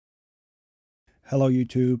Hello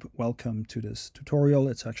YouTube, welcome to this tutorial.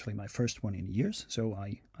 It's actually my first one in years, so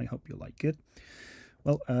I hope you like it.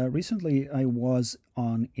 Well, recently I was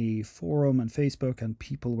on a forum on Facebook and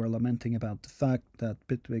people were lamenting about the fact that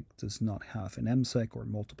Bitwig does not have an MSEC or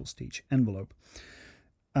multiple stage envelope.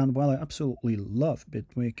 And while I absolutely love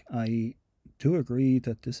Bitwig, I do agree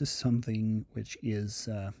that this is something which is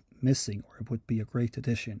missing, or it would be a great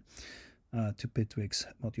addition to Bitwig's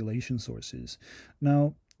modulation sources.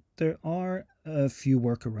 Now, there are a few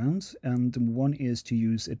workarounds, and one is to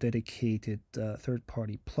use a dedicated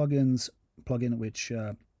third-party plugin which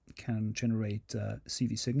can generate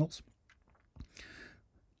CV signals.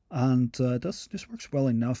 And this works well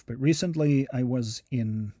enough. But recently, I was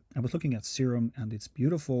looking at Serum and its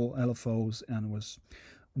beautiful LFOs, and was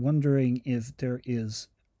wondering if there is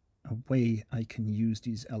a way I can use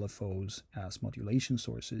these LFOs as modulation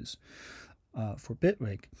sources for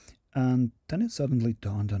Bitwig. And then it suddenly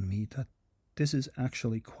dawned on me that this is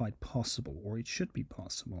actually quite possible, or it should be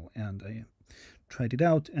possible. And I tried it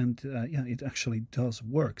out, and yeah, it actually does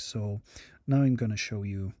work. So now I'm going to show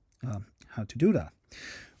you how to do that.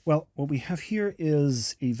 Well, what we have here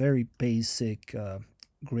is a very basic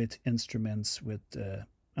grid instruments with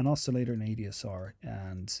an oscillator, an ADSR,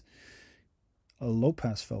 and a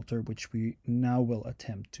low-pass filter, which we now will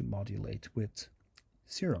attempt to modulate with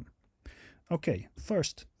Serum. Okay,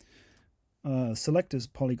 first, select this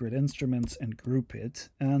polygrid instruments and group it,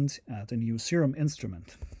 and add a new Serum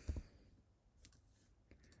instrument,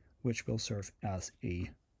 which will serve as a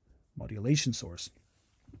modulation source.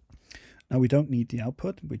 Now we don't need the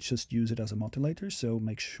output, we just use it as a modulator, so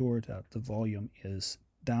make sure that the volume is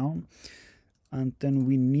down. And then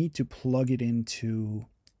we need to plug it into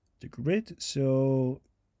the grid, so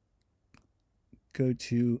go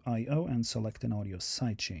to I/O and select an audio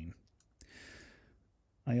sidechain.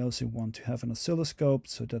 I also want to have an oscilloscope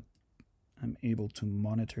so that I'm able to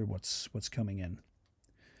monitor what's coming in.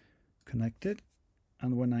 Connect it,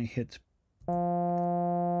 and when I hit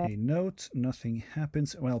a note, nothing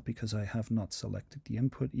happens. Well, because I have not selected the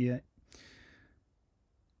input yet.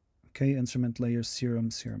 Okay, instrument layer,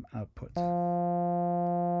 Serum output.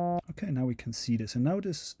 Okay, now we can see this, and now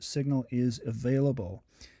this signal is available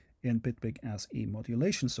in Bitwig as a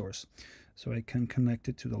modulation source. So I can connect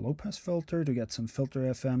it to the low-pass filter to get some filter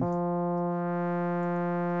FM.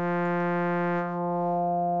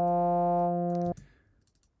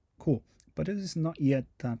 Cool, but it is not yet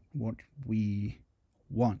that what we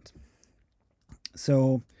want.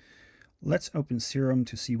 So let's open Serum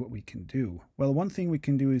to see what we can do. Well, one thing we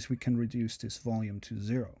can do is we can reduce this volume to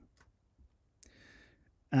 0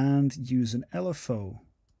 and use an LFO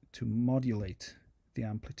to modulate the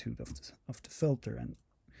amplitude of the filter. And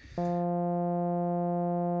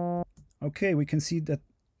okay, we can see that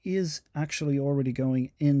is actually already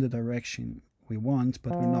going in the direction we want,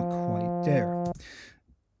 but we're not quite there.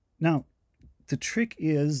 Now, the trick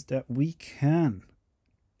is that we can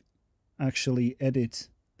actually edit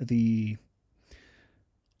the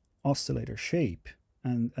oscillator shape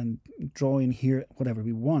and draw in here whatever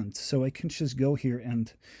we want. So I can just go here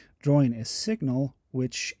and draw in a signal,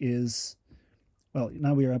 which is, well,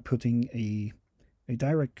 now we are outputting a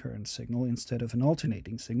direct current signal instead of an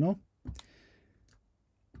alternating signal.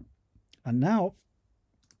 And now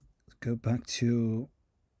let's go back to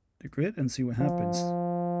the grid and see what happens.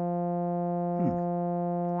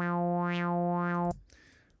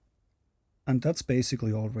 And that's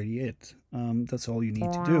basically already it. That's all you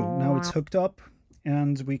need to do. Now it's hooked up,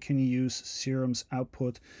 and we can use Serum's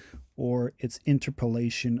output or its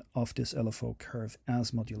interpolation of this LFO curve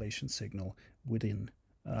as modulation signal within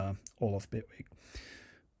all of Bitwig.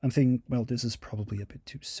 I'm thinking, well, this is probably a bit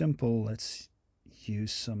too simple. Let's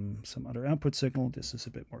use some other output signal. This is a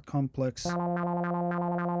bit more complex.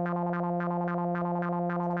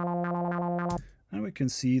 And we can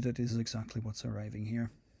see that this is exactly what's arriving here.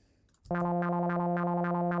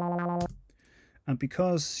 And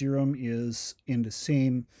because Serum is in the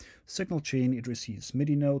same signal chain, it receives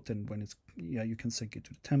MIDI note, and when it's, yeah, you can sync it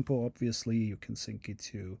to the tempo, obviously. You can sync it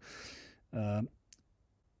to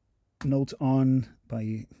note on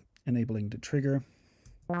by enabling the trigger.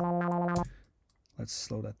 Let's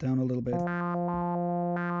slow that down a little bit.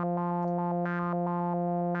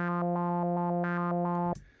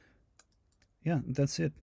 Yeah, that's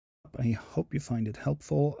it. I hope you find it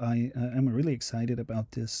helpful. I am really excited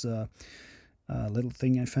about this little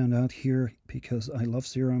thing I found out here, because I love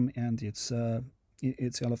Serum and its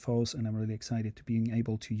LFOs, and I'm really excited to being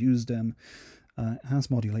able to use them as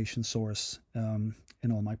modulation source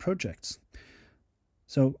in all my projects.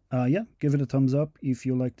 So yeah, give it a thumbs up if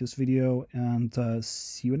you like this video, and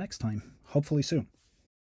see you next time, hopefully soon.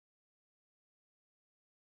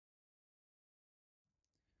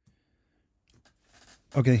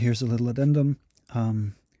 Okay, here's a little addendum.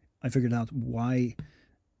 I figured out why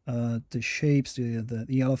the shapes, the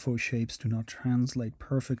LFO shapes, do not translate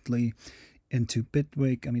perfectly into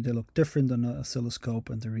Bitwig. I mean, they look different on an oscilloscope,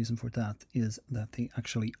 and the reason for that is that they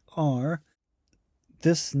actually are.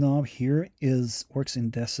 This knob here works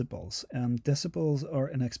in decibels, and decibels are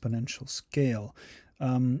an exponential scale.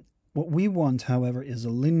 What we want, however, is a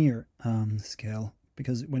linear scale,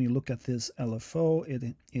 because when you look at this LFO,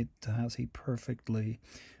 it has a perfectly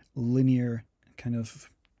linear kind of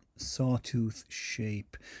sawtooth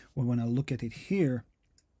shape. Well, when I look at it here,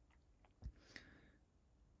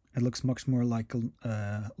 it looks much more like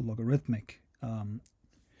a logarithmic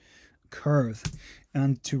curve.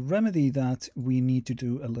 And to remedy that, we need to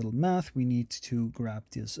do a little math. We need to grab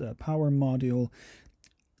this power module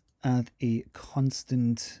at a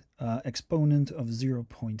constant exponent of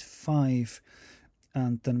 0.5.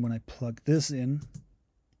 And then when I plug this in,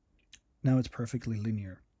 now it's perfectly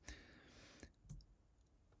linear.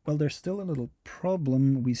 Well, there's still a little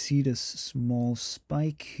problem. We see this small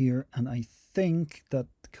spike here, and I think that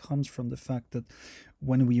comes from the fact that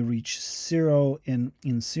when we reach 0 in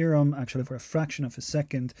Serum, actually for a fraction of a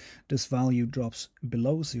second, this value drops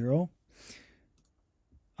below 0.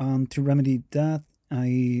 To remedy that,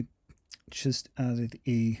 I just added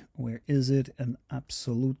where is it, an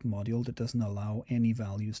absolute module that doesn't allow any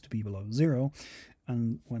values to be below 0.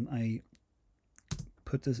 And when I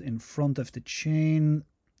put this in front of the chain,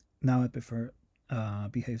 now it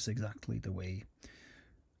behaves exactly the way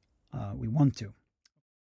we want to.